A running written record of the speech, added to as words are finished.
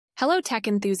Hello, tech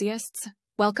enthusiasts.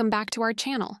 Welcome back to our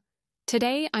channel.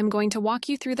 Today, I'm going to walk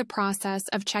you through the process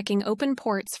of checking open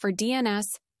ports for DNS,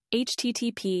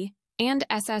 HTTP, and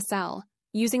SSL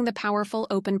using the powerful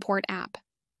OpenPort app.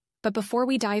 But before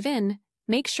we dive in,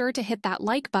 make sure to hit that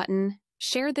like button,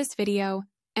 share this video,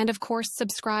 and of course,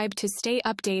 subscribe to stay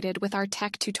updated with our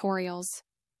tech tutorials.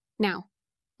 Now,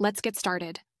 let's get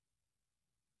started.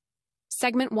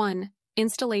 Segment 1.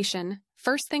 Installation.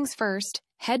 First things first,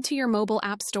 head to your mobile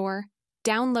app store,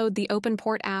 download the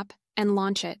OpenPort app, and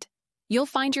launch it. You'll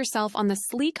find yourself on the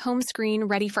sleek home screen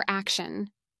ready for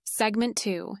action. Segment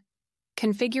 2.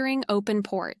 Configuring open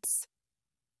ports.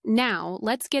 Now,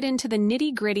 let's get into the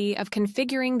nitty-gritty of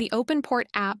configuring the OpenPort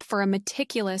app for a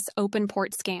meticulous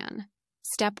OpenPort scan.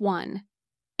 Step 1.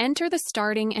 Enter the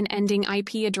starting and ending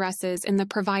IP addresses in the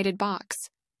provided box.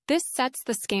 This sets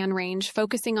the scan range,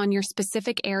 focusing on your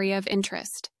specific area of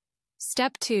interest.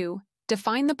 Step 2.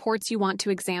 Define the ports you want to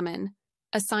examine.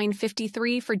 Assign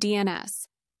 53 for DNS,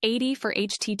 80 for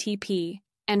HTTP,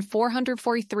 and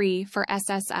 443 for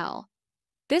SSL.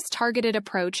 This targeted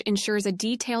approach ensures a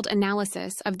detailed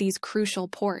analysis of these crucial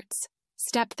ports.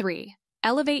 Step 3.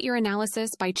 Elevate your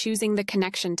analysis by choosing the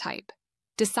connection type.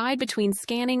 Decide between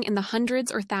scanning in the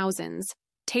hundreds or thousands,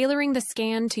 tailoring the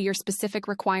scan to your specific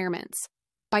requirements.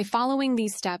 By following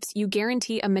these steps, you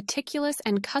guarantee a meticulous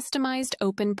and customized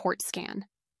open port scan.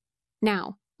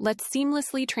 Now, let's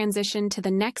seamlessly transition to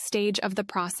the next stage of the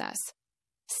process.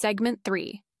 Segment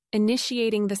 3.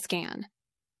 Initiating the scan.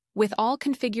 With all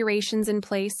configurations in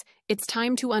place, it's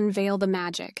time to unveil the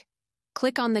magic.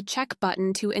 Click on the check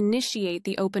button to initiate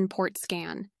the open port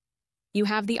scan. You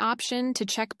have the option to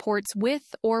check ports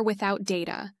with or without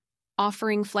data,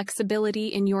 offering flexibility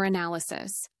in your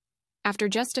analysis. After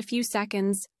just a few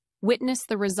seconds, witness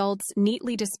the results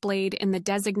neatly displayed in the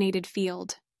designated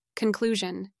field.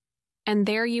 Conclusion. And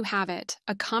there you have it,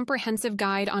 a comprehensive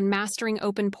guide on mastering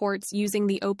open ports using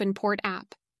the OpenPort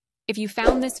app. If you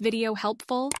found this video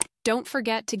helpful, don't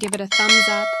forget to give it a thumbs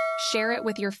up, share it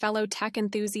with your fellow tech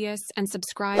enthusiasts, and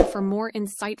subscribe for more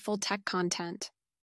insightful tech content.